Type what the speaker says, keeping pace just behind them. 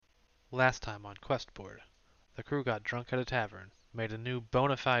Last time on Questboard, the crew got drunk at a tavern, made a new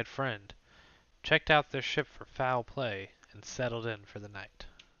bona fide friend, checked out their ship for foul play, and settled in for the night.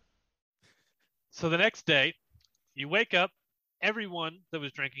 So the next day, you wake up, everyone that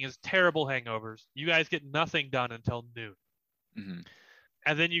was drinking has terrible hangovers. You guys get nothing done until noon. Hmm.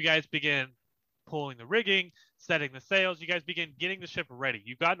 And then you guys begin pulling the rigging, setting the sails. You guys begin getting the ship ready.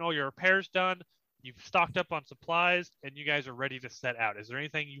 You've gotten all your repairs done. You've stocked up on supplies, and you guys are ready to set out. Is there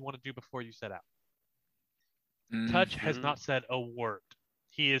anything you want to do before you set out? Touch has Hmm. not said a word.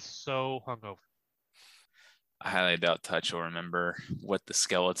 He is so hungover. I highly doubt Touch will remember what the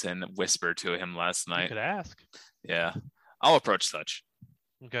skeleton whispered to him last You night. could ask. Yeah. I'll approach Touch.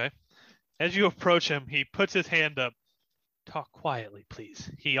 Okay. As you approach him, he puts his hand up. Talk quietly,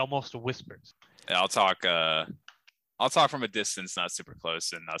 please. He almost whispers. I'll talk from a distance, not super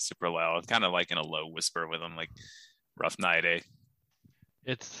close and not super loud. Kind of like in a low whisper with him, like rough night, eh?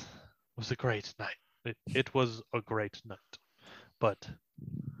 It was a great night. It was a great night. But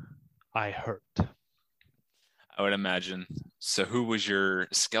I hurt. I would imagine. So who was your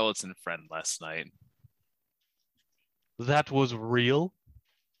skeleton friend last night? That was real.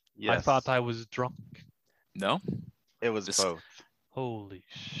 I Yes, thought I was drunk. No? it was This- both. Holy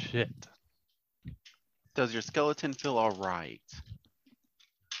shit. Does your skeleton feel all right?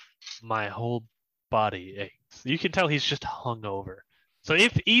 My whole body aches. You can tell he's just hungover. So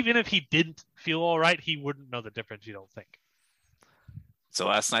even if he didn't feel all right, he wouldn't know the difference, you don't think. So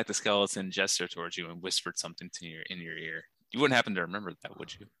last night the skeleton gestured towards you and whispered something to your in your ear. You wouldn't happen to remember that,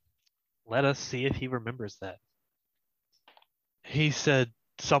 would you? Let us see if he remembers that. He said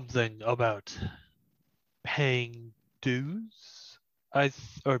something about paying dues?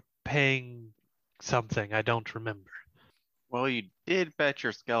 Or paying something, I don't remember. Well, you did bet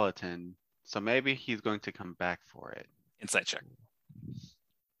your skeleton, so maybe he's going to come back for it. Insight check.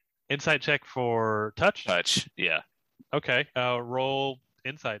 Insight check for touch? Touch. Yeah. Okay, roll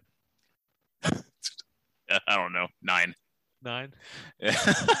insight. I don't know. 9. 9.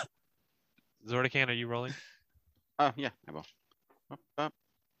 Zordican, are you rolling? Oh, yeah, I will. Up.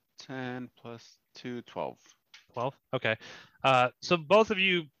 10 plus 2, 12. 12? Okay. So both of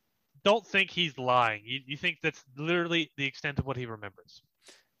you don't think he's lying. You think that's literally the extent of what he remembers.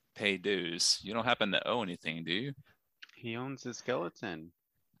 Pay dues. You don't happen to owe anything, do you? He owns his skeleton.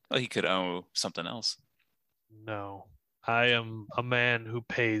 Well, he could owe something else. No. I am a man who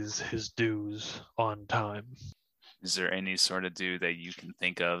pays his dues on time. Is there any sort of due that you can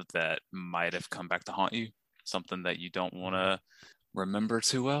think of that might have come back to haunt you? Something that you don't want to remember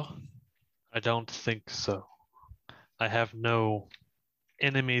too well? I don't think so. I have no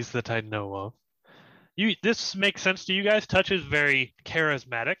enemies that I know of. This makes sense to you guys. Touch is very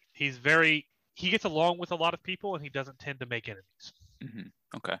charismatic. He gets along with a lot of people and he doesn't tend to make enemies. Hmm.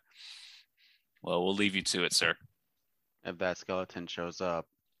 Okay. Well, we'll leave you to it, sir. If that skeleton shows up,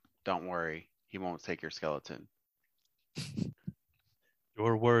 don't worry. He won't take your skeleton.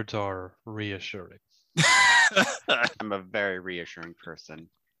 Your words are reassuring. I'm a very reassuring person.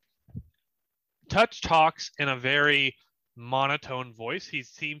 Touch talks in a very monotone voice. He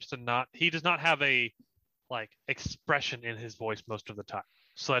does not have a expression in his voice most of the time.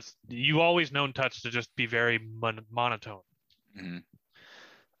 So you always known Touch to just be very monotone. Mhm.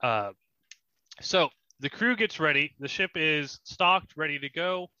 So the crew gets ready. The ship is stocked, ready to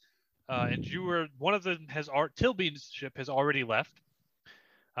go. And one of them Tilbean's ship has already left.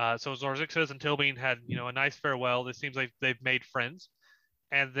 So Zorzix's and Tilbean had, a nice farewell. It seems like they've made friends.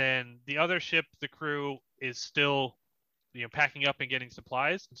 And then the other ship, the crew is still, packing up and getting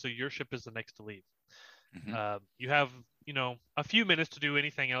supplies. And so your ship is the next to leave. Mhm. You have, a few minutes to do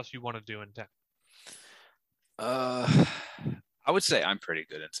anything else you want to do in town. I would say I'm pretty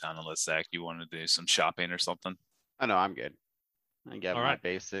good in town, unless Zach, you want to do some shopping or something. I know, I'm good. I get All my right.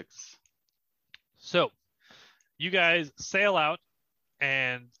 basics. So you guys sail out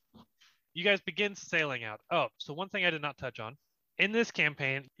and you guys begin sailing out. Oh, so one thing I did not touch on. In this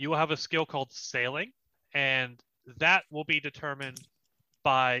campaign, you will have a skill called sailing, and that will be determined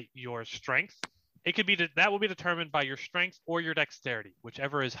by your strength. That will be determined by your strength or your dexterity,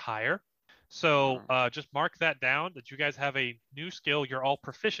 whichever is higher. So just mark that down that you guys have a new skill you're all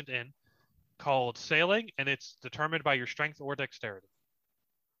proficient in called sailing, and it's determined by your strength or dexterity.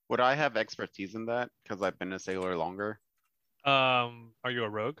 Would I have expertise in that? Because I've been a sailor longer? Are you a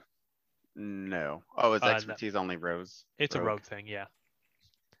rogue? No. Oh, is No. expertise only Rose? It's a rogue thing, yeah.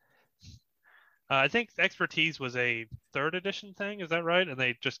 I think expertise was a 3rd edition thing, is that right? And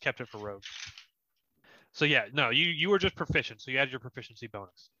they just kept it for rogue. So yeah, no, you were just proficient, so you had your proficiency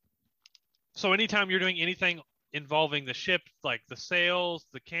bonus. So anytime you're doing anything involving the ship, like the sails,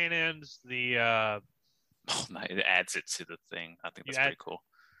 the cannons, the Oh, no, it adds it to the thing. I think You that's add- pretty cool.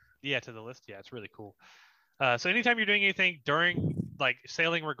 to the list. Yeah, it's really cool. So anytime you're doing anything during like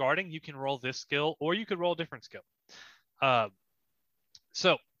sailing regarding, you can roll this skill, or you could roll a different skill.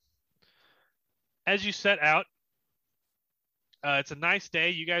 So as you set out, it's a nice day.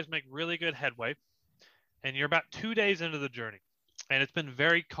 You guys make really good headway, and you're about 2 days into the journey, and it's been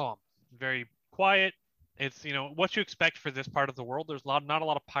very calm, very quiet. It's what you expect for this part of the world. There's not a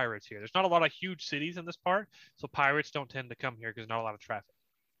lot of pirates here. There's not a lot of huge cities in this part, so pirates don't tend to come here because not a lot of traffic.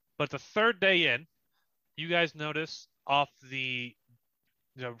 But the third day in, you guys notice off the,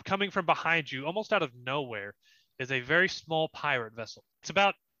 coming from behind you, almost out of nowhere, is a very small pirate vessel. It's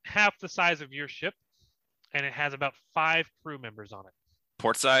about half the size of your ship, and it has about 5 crew members on it.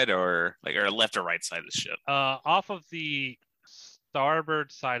 Port side or left or right side of the ship? Off of the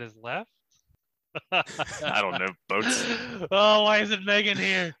starboard side is left. I don't know. Boats. Oh, why isn't Megan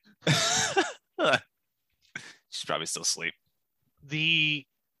here? She's probably still asleep. The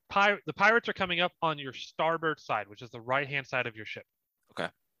pirates are coming up on your starboard side, which is the right-hand side of your ship. Okay.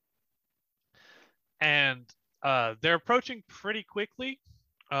 And they're approaching pretty quickly,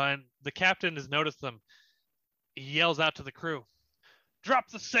 and the captain has noticed them. He yells out to the crew, "Drop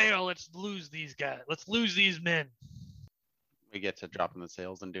the sail! Let's lose these guys. Let's lose these men." We get to dropping the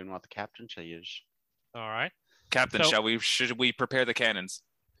sails and doing what the captain says. All right. Captain, So- should we prepare the cannons?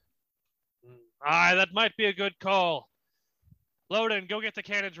 That might be a good call. Loden, go get the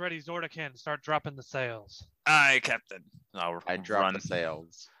cannons ready. Zordakan, start dropping the sails. Aye, Captain. I drop the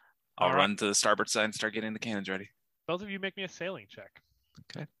sails. I'll All run to the starboard side and start getting the cannons ready. Both of you make me a sailing check.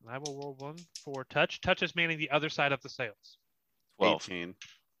 Okay. I will roll one for touch. Touch is manning the other side of the sails. 12. 18.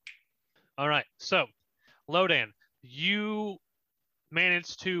 All right. So, Lodan, you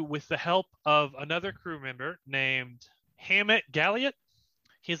managed to, with the help of another crew member named Hammett Galliot,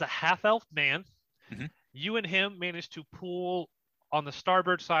 he's a half-elf man. Mhm. You and him managed to pull on the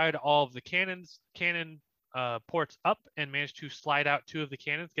starboard side all of the cannon ports up and managed to slide out 2 of the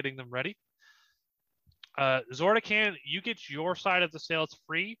cannons, getting them ready. Zordakan, you get your side of the sails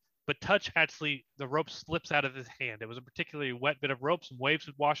free, but Touch actually, the rope slips out of his hand. It was a particularly wet bit of rope. Some waves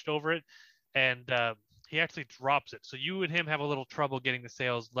had washed over it, and he actually drops it. So you and him have a little trouble getting the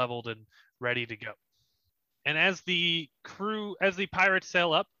sails leveled and ready to go. And as the pirates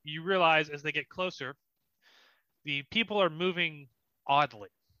sail up, you realize as they get closer, the people are moving oddly.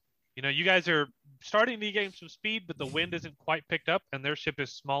 You guys are starting to gain some speed, but the wind isn't quite picked up, and their ship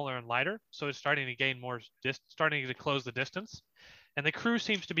is smaller and lighter, so it's starting to gain more, starting to close the distance. And the crew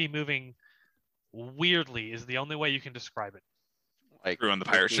seems to be moving weirdly, is the only way you can describe it. Like Crew on the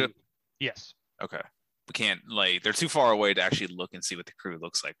pirate ship? Yes. Okay. We can't, they're too far away to actually look and see what the crew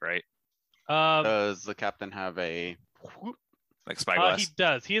looks like, right? Does the captain have a? Like spyglass? He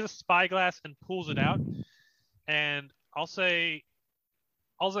does. He has a spyglass and pulls it out. And I'll say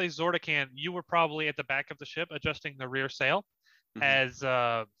Zordakan, you were probably at the back of the ship adjusting the rear sail Mhm.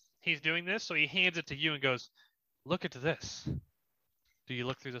 as he's doing this. So he hands it to you and goes, "Look at this." Do you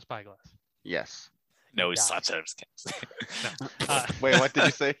look through the spyglass? Yes. No, he die. slaps out of his cans. No. Wait, what did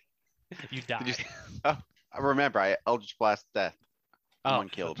you say? You die. you I remember, I Eldritch Blast death. I'm Oh,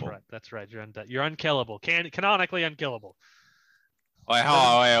 unkillable. That's right. You're unkillable. Canonically unkillable. Wait, hold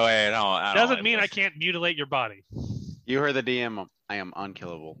on, wait. No, Doesn't mean I can't mutilate your body. You heard the DM. I am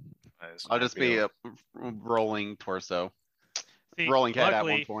unkillable. I'll just be a rolling torso, See, rolling head at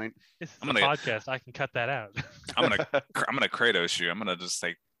one luckily, point. This is I'm a gonna- podcast. I can cut that out. I'm gonna Kratos you. I'm gonna just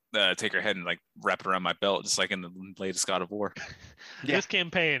take her head and wrap it around my belt, just like in the latest God of War. Yeah. This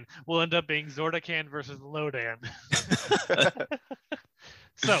campaign will end up being Zordakan versus Lodan.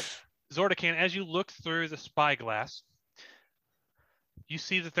 So, Zordakan, as you look through the spyglass, you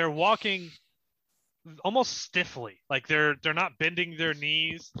see that they're walking almost stiffly. Like they're not bending their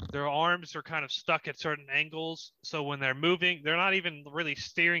knees. Their arms are kind of stuck at certain angles. So when they're moving, they're not even really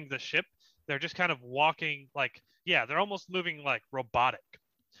steering the ship. They're just kind of walking they're almost moving like robotic.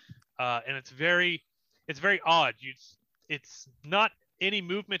 And it's very odd. It's not any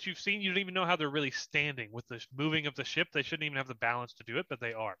movement you've seen. You don't even know how they're really standing with the moving of the ship. They shouldn't even have the balance to do it, but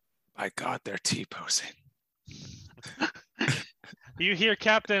they are. My God, they're T-posing. You hear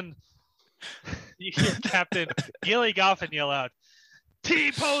Captain Gilly Goffin yell out,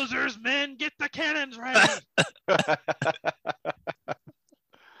 "T-posers, men, get the cannons ready!"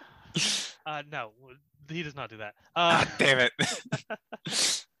 No, he does not do that. Damn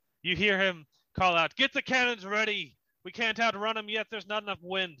it. You hear him call out, "Get the cannons ready! We can't outrun them yet. There's not enough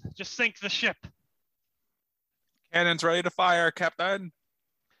wind. Just sink the ship." Cannons ready to fire, Captain.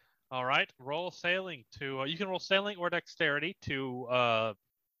 All right, roll sailing to. You can roll sailing or dexterity to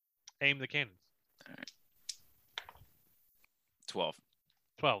aim the cannon. 12.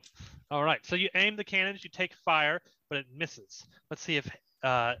 12. All right, so you aim the cannons, you take fire, but it misses. Let's see if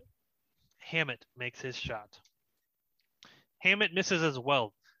Hammett makes his shot. Hammett misses as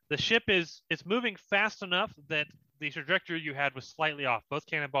well. The ship it's moving fast enough that the trajectory you had was slightly off. Both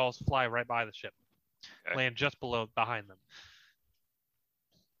cannonballs fly right by the ship, Okay. land just behind them.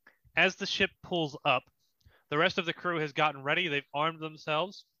 As the ship pulls up, the rest of the crew has gotten ready. They've armed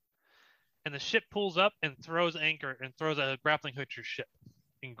themselves, and the ship pulls up and throws anchor and throws a grappling hook to your ship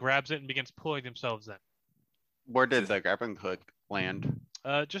and grabs it and begins pulling themselves in. Where did the grappling hook land?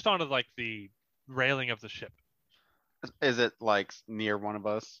 Just onto like the railing of the ship. Is it like near one of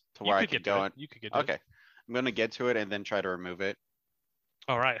us to You where I could could get to go? it. You could get to Okay, it. I'm gonna get to it and then try to remove it.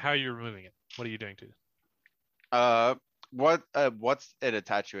 All right. How are you removing it? What are you doing to it? What's it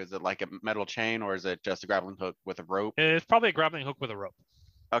attached to? Is it like a metal chain or is it just a grappling hook with a rope? It's probably a grappling hook with a rope.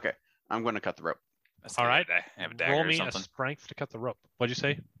 Okay, I'm gonna cut the rope. That's All like right. I have a dagger Roll or me a something. strength to cut the rope. What'd you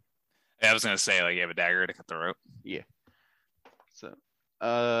say? Yeah, I was gonna say like you have a dagger to cut the rope. So,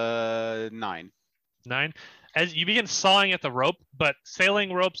 9. 9. As you begin sawing at the rope, but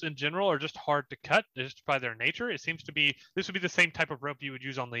sailing ropes in general are just hard to cut just by their nature. It seems to be this would be the same type of rope you would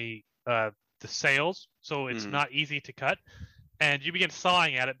use on the sails, so it's Mhm. not easy to cut. And you begin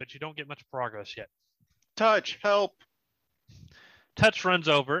sawing at it, but you don't get much progress yet. Touch, help! Touch runs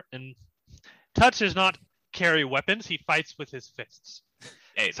over, and Touch does not carry weapons. He fights with his fists.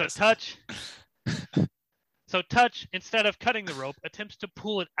 Hey, So that's Touch, instead of cutting the rope, attempts to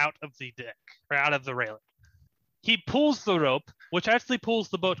pull it out of the deck or out of the railing. He pulls the rope, which actually pulls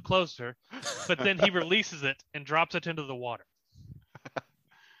the boat closer, but then he releases it and drops it into the water.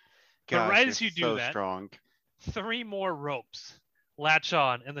 But right as you're you do so that, strong. 3 more ropes latch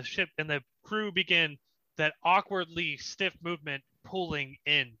on, and the ship and the crew begin that awkwardly stiff movement pulling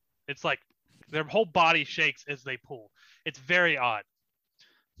in. It's like their whole body shakes as they pull. It's very odd.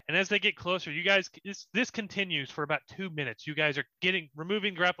 And as they get closer, you guys, this continues for about 2 minutes. You guys are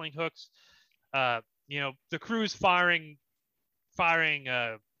removing grappling hooks. The crew's firing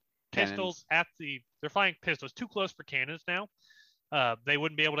pistols they're firing pistols too close for cannons now. They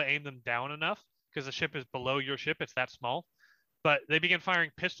wouldn't be able to aim them down enough because the ship is below your ship. It's that small. But they begin firing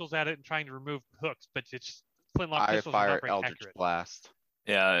pistols at it and trying to remove hooks, but it's flintlock I pistols are fire not very Eldritch accurate. Blast.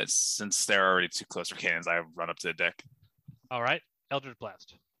 Yeah, since they're already too close for cannons, I run up to the deck. All right, Eldritch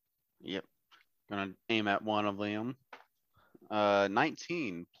Blast. Yep. Gonna aim at one of them.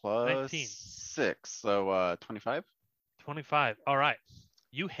 19 plus 19. 6, so 25. 25. All right,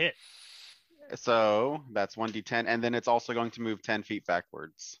 you hit. So that's 1d10, and then it's also going to move 10 feet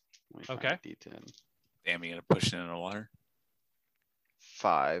backwards. Let me find Okay. D10. Damn, you gonna push it into the water?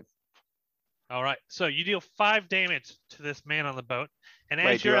 5. All right, so you deal 5 damage to this man on the boat, and as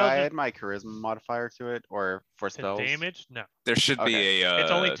Wait, your do I Eldritch add my charisma modifier to it, or for to spells? damage, no, There should be a.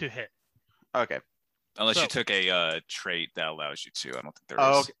 it's only to hit. Okay. Unless So- you took a trait that allows you to. I don't think there is.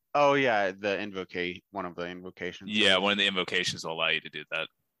 Oh, okay. Oh yeah, one of the invocations. Yeah, one of the invocations will allow you to do that.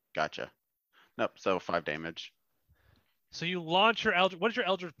 Gotcha. Nope. So 5 damage. So you launch your Eldritch. What does your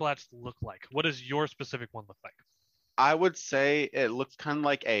Eldritch Blast look like? What does your specific one look like? I would say it looks kind of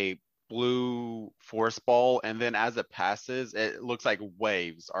like a blue force ball, and then as it passes, it looks like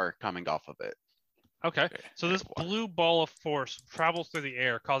waves are coming off of it. Okay. Okay, So this water. blue ball of force travels through the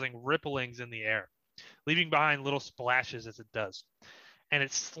air, causing ripplings in the air, leaving behind little splashes as it does, and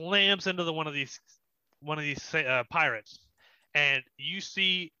it slams into one of these pirates, and you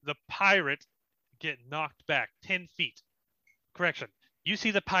see the pirate get knocked back 10 feet. Correction. You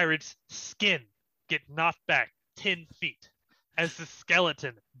see the pirate's skin get knocked back 10 feet as the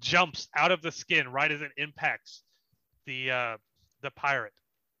skeleton jumps out of the skin right as it impacts the pirate.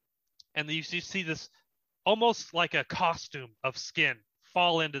 And you see this almost like a costume of skin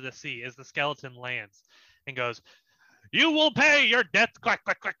fall into the sea as the skeleton lands and goes, "You will pay your death!" Clack,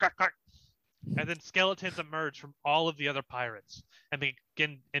 clack, clack, clack, clack. And then skeletons emerge from all of the other pirates and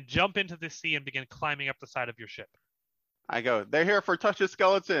begin and jump into the sea and begin climbing up the side of your ship. I go, they're here for Touch's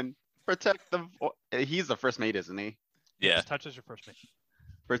skeleton. Protect the. He's the first mate, isn't he? Yeah. Just touches your first mate.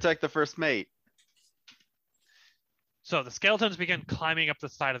 Protect the first mate. So the skeletons begin climbing up the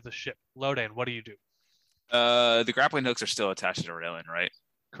side of the ship. Lodan, what do you do? The grappling hooks are still attached to the railing, right?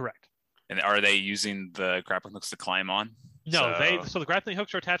 Correct. And are they using the grappling hooks to climb on? No, So- so the grappling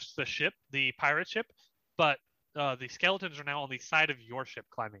hooks are attached to the ship, the pirate ship, but the skeletons are now on the side of your ship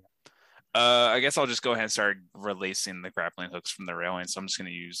climbing up. I guess I'll just go ahead and start releasing the grappling hooks from the railing. So I'm just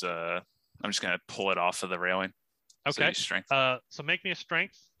gonna I'm just gonna pull it off of the railing. So Okay. use strength. So make me a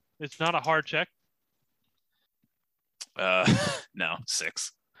strength It's not a hard check. No,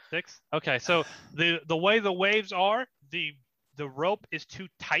 6. 6. Okay, so the way the waves are, the rope is too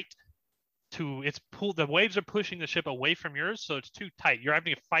tight. The waves are pushing the ship away from yours, so it's too tight. You're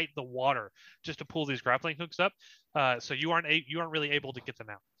having to fight the water just to pull these grappling hooks up. So you aren't really able to get them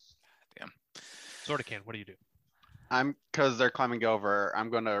out. Damn. Zordakan, what do you do? Because they're climbing over, I'm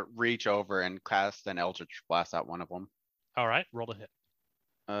going to reach over and cast an Eldritch Blast at one of them. All right, roll to hit.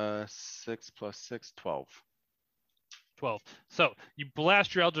 6 plus 6, 12. 12. So you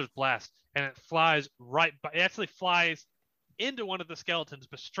blast your Eldritch Blast, and it flies right by. It actually flies into one of the skeletons,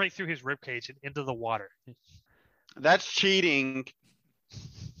 but straight through his ribcage and into the water. That's cheating.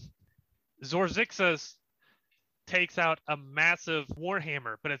 Zorzixas takes out a massive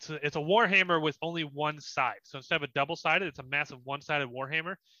warhammer, but it's a warhammer with only one side. So instead of a double-sided, it's a massive one-sided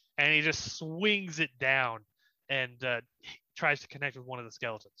warhammer, and he just swings it down and tries to connect with one of the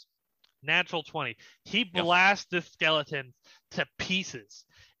skeletons. Natural 20. He blasts the skeleton to pieces,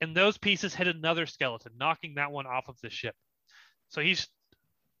 and those pieces hit another skeleton, knocking that one off of the ship. So he's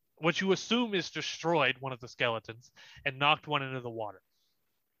what you assume is destroyed one of the skeletons and knocked one into the water.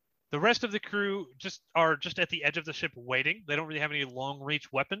 The rest of the crew are at the edge of the ship waiting. They don't really have any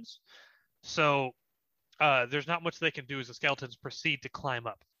long-reach weapons, so there's not much they can do as the skeletons proceed to climb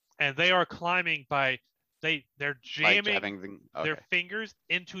up. And they are climbing by they're jamming their fingers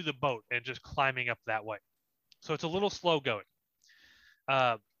into the boat and just climbing up that way. So it's a little slow going.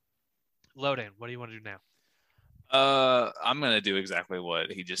 Lodan, what do you want to do now? I'm gonna do exactly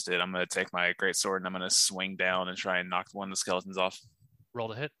what he just did. I'm gonna take my great sword and I'm gonna swing down and try and knock one of the skeletons off. Roll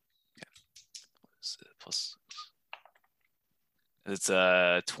to hit. Yeah. What is it? Plus. It's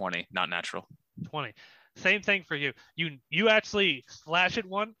 20, not natural. 20. Same thing for you. You actually slash at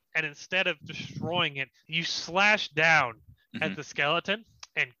one, and instead of destroying it, you slash down at the skeleton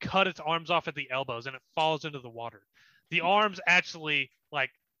and cut its arms off at the elbows, and it falls into the water. The arms actually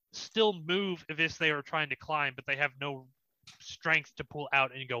still move if they are trying to climb, but they have no strength to pull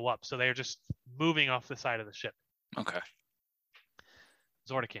out and go up, so they are just moving off the side of the ship. Okay.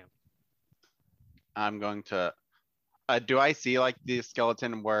 Zordakan. I'm going to. Do I see the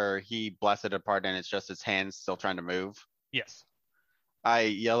skeleton where he blasted apart and it's just his hands still trying to move? Yes. I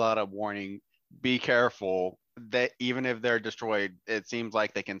yell out a warning. Be careful. That even if they're destroyed, it seems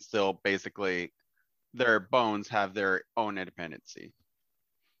like they can still basically, their bones have their own independency.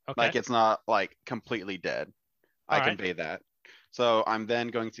 Okay. It's not completely dead. I convey that. So I'm then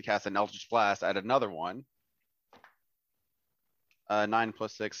going to cast an Eldritch Blast at another one. 9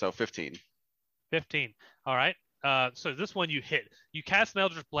 plus 6, so 15. 15. All right. So this one you hit. You cast an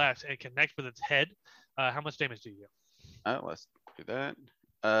Eldritch Blast and connect with its head. How much damage do you do? Let's do that.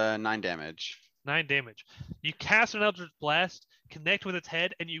 9 damage. 9 damage. You cast an Eldritch Blast, connect with its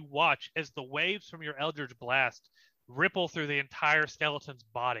head, and you watch as the waves from your Eldritch Blast ripple through the entire skeleton's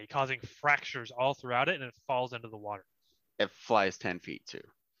body, causing fractures all throughout it, and it falls into the water. It flies 10 feet too.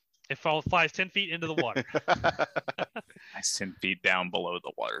 It flies 10 feet into the water. Nice 10 feet down below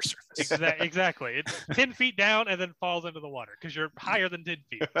the water surface. Exactly. It's 10 feet down and then falls into the water because you're higher than 10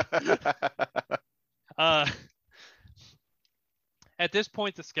 feet. At this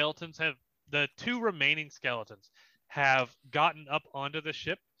point, the 2 remaining skeletons have gotten up onto the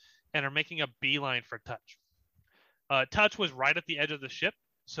ship and are making a beeline for Touch. Touch was right at the edge of the ship,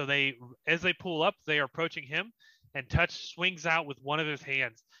 so as they pull up, they are approaching him, and Touch swings out with one of his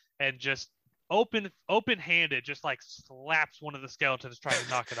hands and just open-handed, just slaps one of the skeletons trying to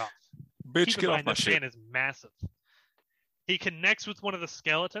knock it off. Bitch, get off my ship. This man is massive. He connects with one of the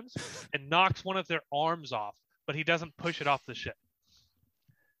skeletons and knocks one of their arms off, but he doesn't push it off the ship.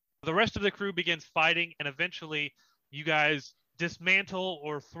 The rest of the crew begins fighting, and eventually you guys dismantle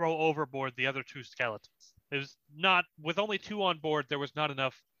or throw overboard the other 2 skeletons. With only 2 on board, there was not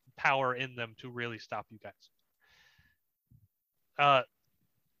enough power in them to really stop you guys.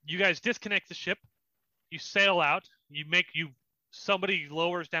 You guys disconnect the ship. You sail out. Somebody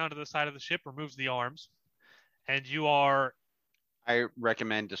lowers down to the side of the ship, removes the arms, and you are. I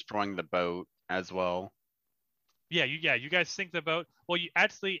recommend destroying the boat as well. Yeah, you guys sink the boat. Well,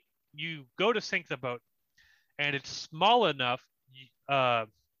 you go to sink the boat, and it's small enough.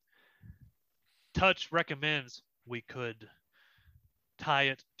 Touch recommends we could tie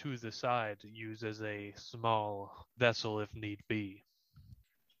it to the side to use as a small vessel if need be.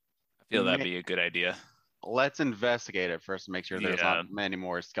 I feel that'd be a good idea. Let's investigate it first to make sure there's not many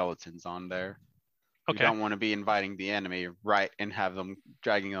more skeletons on there. Okay. We don't want to be inviting the enemy and have them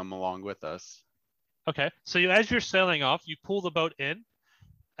dragging them along with us. Okay. So as you're sailing off, you pull the boat in,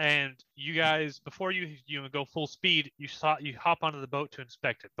 And you guys, before you go full speed, you hop onto the boat to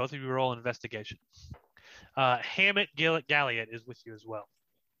inspect it. Both of you roll investigation. Hammett Galliot is with you as well.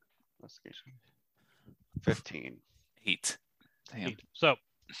 Investigation. 15. 8. Damn. So,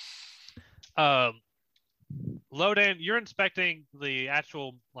 Lodan, you're inspecting the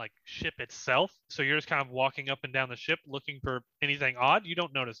actual ship itself. So you're just kind of walking up and down the ship looking for anything odd. You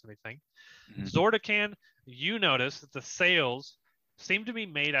don't notice anything. Mhm. Zordakan, you notice that the sails seem to be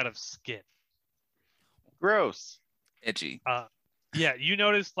made out of skin. Gross. Edgy. Yeah, you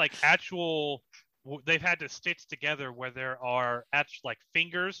notice they've had to stitch together where there are actual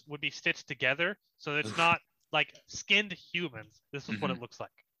fingers would be stitched together, so it's not like skinned humans. This is what it looks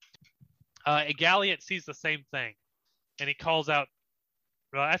like. A Galliot sees the same thing, and he calls out.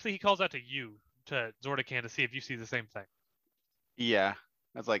 Well, actually, he calls out to you, to Zordakan, to see if you see the same thing. Yeah.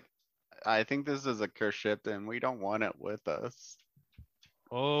 That's I think this is a cursed ship and we don't want it with us.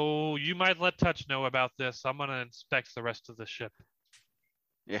 Oh, you might let Touch know about this. I'm gonna inspect the rest of the ship.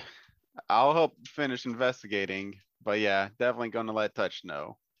 Yeah. I'll help finish investigating, but yeah, definitely gonna let Touch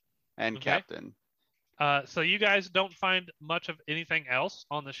know. And Okay. Captain. So you guys don't find much of anything else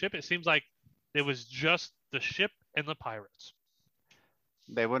on the ship. It seems like it was just the ship and the pirates.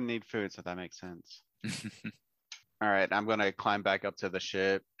 They wouldn't need food, so that makes sense. All right, I'm gonna climb back up to the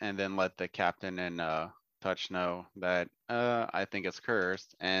ship and then let the captain and Touch know that I think it's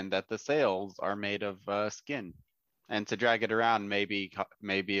cursed and that the sails are made of skin, and to drag it around may be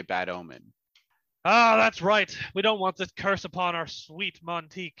a bad omen. Ah, that's right. We don't want this curse upon our sweet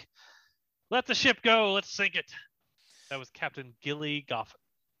Montique. Let the ship go. Let's sink it. That was Captain Gilly Goffin.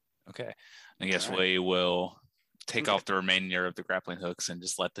 Okay. I guess All right. we will take Okay. off the remainder of the grappling hooks and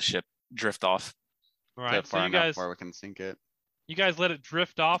just let the ship drift off. All Get right. So far you enough guys, where we can sink it. let it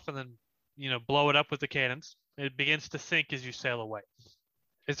drift off and then, blow it up with the cannons. It begins to sink as you sail away.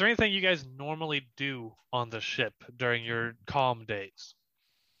 Is there anything you guys normally do on the ship during your calm days?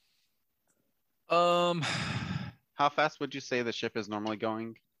 How fast would you say the ship is normally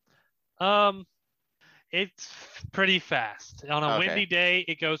going? It's pretty fast. On a Okay. windy day,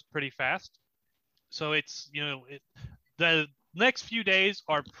 it goes pretty fast. So it's, the next few days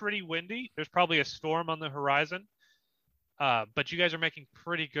are pretty windy. There's probably a storm on the horizon. But you guys are making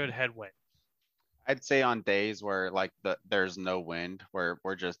pretty good headway. I'd say on days where there's no wind, where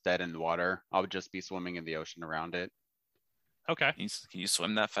we're just dead in the water, I would just be swimming in the ocean around it. Okay. Can you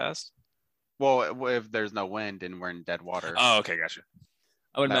swim that fast? Well, if there's no wind and we're in dead water, Oh, okay, gotcha.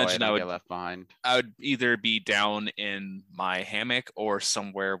 I would that way imagine I I don't would get left behind. either be down in my hammock or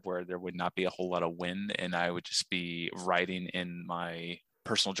somewhere where there would not be a whole lot of wind, and I would just be writing in my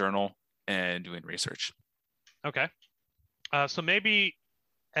personal journal and doing research. Okay. So maybe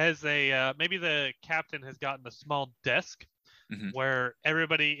maybe the captain has gotten a small desk where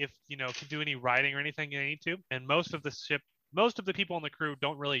everybody, if can do any writing or anything they need to, and most of the people on the crew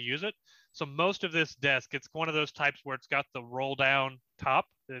don't really use it. So most of this desk, it's one of those types where it's got the roll down top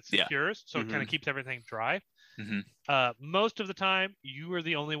that it secures, so it kind of keeps everything dry. Most of the time, you are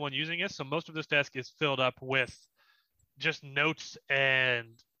the only one using it, so most of this desk is filled up with just notes and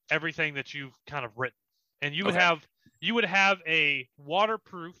everything that you've kind of written. And you would have a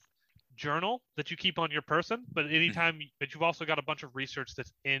waterproof journal that you keep on your person, but but you've also got a bunch of research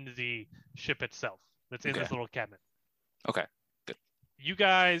that's in the ship itself, that's in this little cabinet. Okay, good. You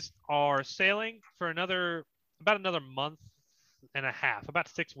guys are sailing for about another month and a half, about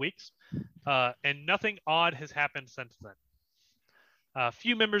 6 weeks, and nothing odd has happened since then. A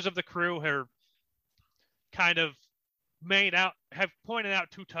few members of the crew have kind of pointed out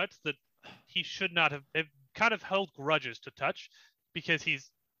to Touch that he should not have kind of held grudges to Touch because he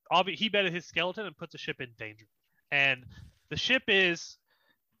betted his skeleton and put the ship in danger. And the ship is,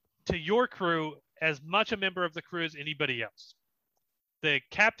 to your crew, as much a member of the crew as anybody else. The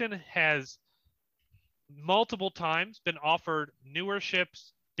captain has multiple times been offered newer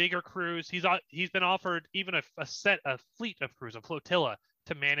ships, bigger crews. He's been offered even a fleet of crews, a flotilla,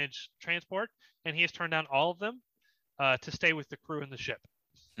 to manage transport, and he has turned down all of them to stay with the crew in the ship.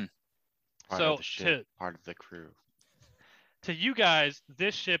 Part of the ship, part of the crew. To you guys,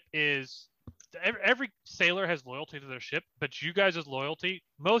 this ship is... Every sailor has loyalty to their ship, but you guys' loyalty,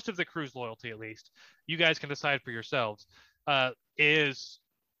 most of the crew's loyalty at least, you guys can decide for yourselves, is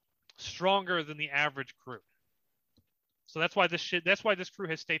stronger than the average crew. So that's why this crew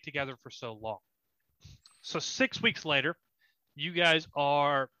has stayed together for so long. So 6 weeks later, you guys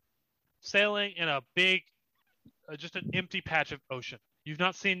are sailing in a big, just an empty patch of ocean. You've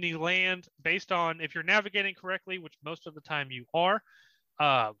not seen any land. Based on if you're navigating correctly, which most of the time you are,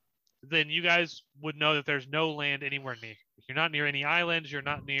 then you guys would know that there's no land anywhere near. You're not near any islands. You're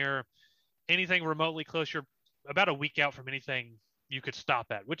not near anything remotely close. You're about a week out from anything you could stop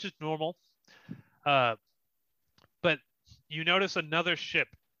at, which is normal. But you notice another ship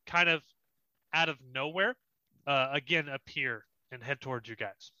kind of out of nowhere, again, appear and head towards you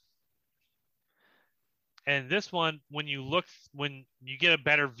guys. And this one, when you get a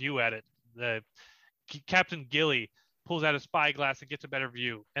better view at it, Captain Gilly pulls out a spyglass and gets a better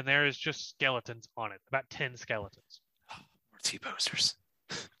view, and there is just skeletons on it, about 10 skeletons. More T-posers.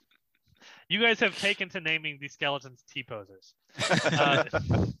 You guys have taken to naming these skeletons T-posers.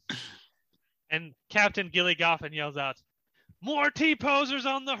 And Captain Gilly Goffin yells out, "More T-posers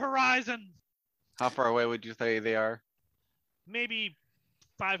on the horizon!" How far away would you say they are? Maybe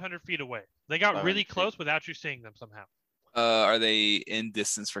 500 feet away. They got 500 really feet. close without you seeing them somehow. Are they in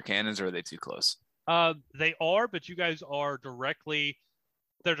distance for cannons, or are they too close? They are, but you guys are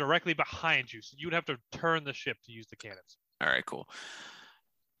they're directly behind you, so you would have to turn the ship to use the cannons. All right, cool.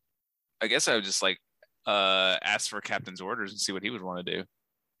 I guess I would just ask for captain's orders and see what he would want to do.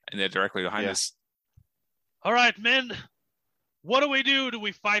 And they're directly behind Yeah. us. All right, men. What do we do? Do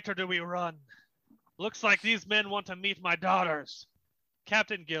we fight or do we run? Looks like these men want to meet my daughters.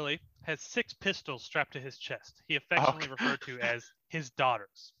 Captain Gilly has 6 pistols strapped to his chest. He affectionately referred to as his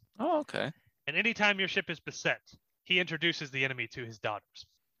daughters. Oh, okay. And anytime your ship is beset, he introduces the enemy to his daughters.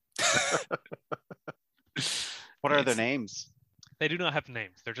 What are their Nice. names? They do not have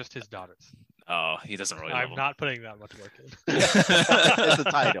names. They're just his daughters. Oh, he doesn't really love I'm them. not putting that much work in. It's a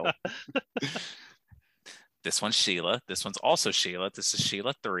title. This one's Sheila. This one's also Sheila. This is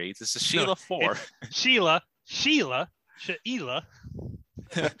Sheila 3. This is No, Sheila 4. Sheila, Shila, Shalola.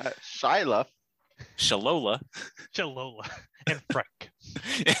 Chalola, and Frank.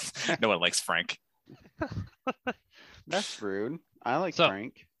 No one likes Frank. that's rude. I like So-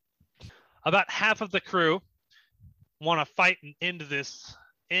 Frank. About half of the crew want to fight and end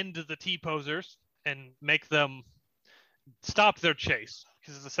the T-posers and make them stop their chase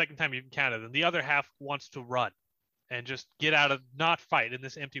because it's the second time you've encountered them. The other half wants to run and just get out of, not fight in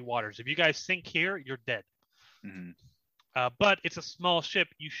this empty waters. If you guys sink here, you're dead. Mhm. But it's a small ship.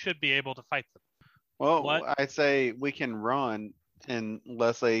 You should be able to fight them. Well, What? I'd say we can run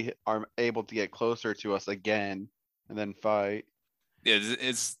unless they are able to get closer to us again and then fight.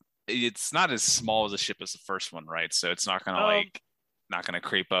 It's not as small as a ship as the first one, right? So it's not gonna not gonna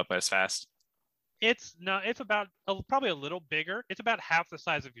creep up as fast. It's about probably a little bigger. It's about half the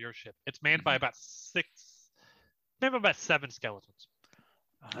size of your ship. It's manned by about 7 skeletons.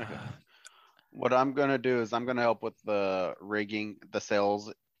 Okay. What I'm gonna do is I'm gonna help with the rigging, the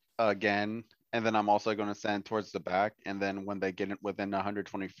sails again, and then I'm also gonna send towards the back. And then when they get within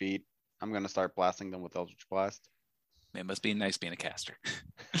 120 feet, I'm gonna start blasting them with Eldritch Blast. It must be nice being a caster.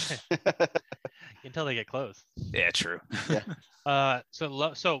 Until they get close. Yeah, true.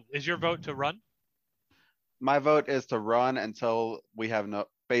 So is your vote to run? My vote is to run until we have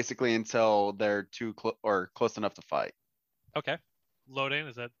basically until they're too close enough to fight. Okay. Loading,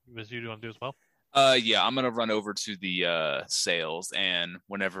 was you want to do as well? Yeah, I'm gonna run over to the sails, and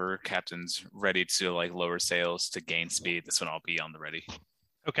whenever captain's ready to lower sails to gain speed, that's when I'll be on the ready.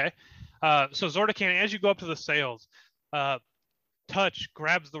 Okay. So Zordakan, as you go up to the sails, Touch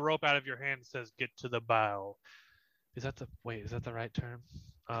grabs the rope out of your hand and says, "Get to the bow." Is that the right term?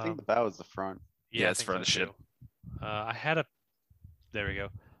 I think the bow is the front. Yeah, I it's think front of the so, ship. too. I had a. There we go.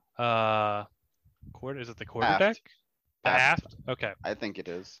 Quarter. Is it the quarter Aft. deck? The Aft. aft. Okay. I think it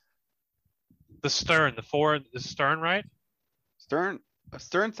is. The stern. The forward. The stern, right? Stern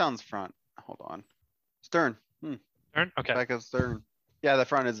sounds front. Hold on. Stern. Stern. Okay. Back of stern. Yeah, the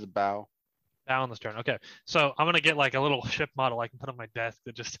front is the bow. Bow on the stern. Okay. So I'm gonna get a little ship model I can put on my desk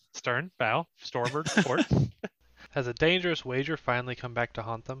that just stern, bow, starboard, port. Has a dangerous wager finally come back to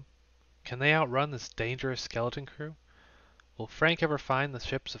haunt them? Can they outrun this dangerous skeleton crew? Will Frank ever find the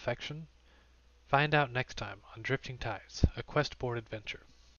ship's affection? Find out next time on Drifting Tides, a quest board adventure.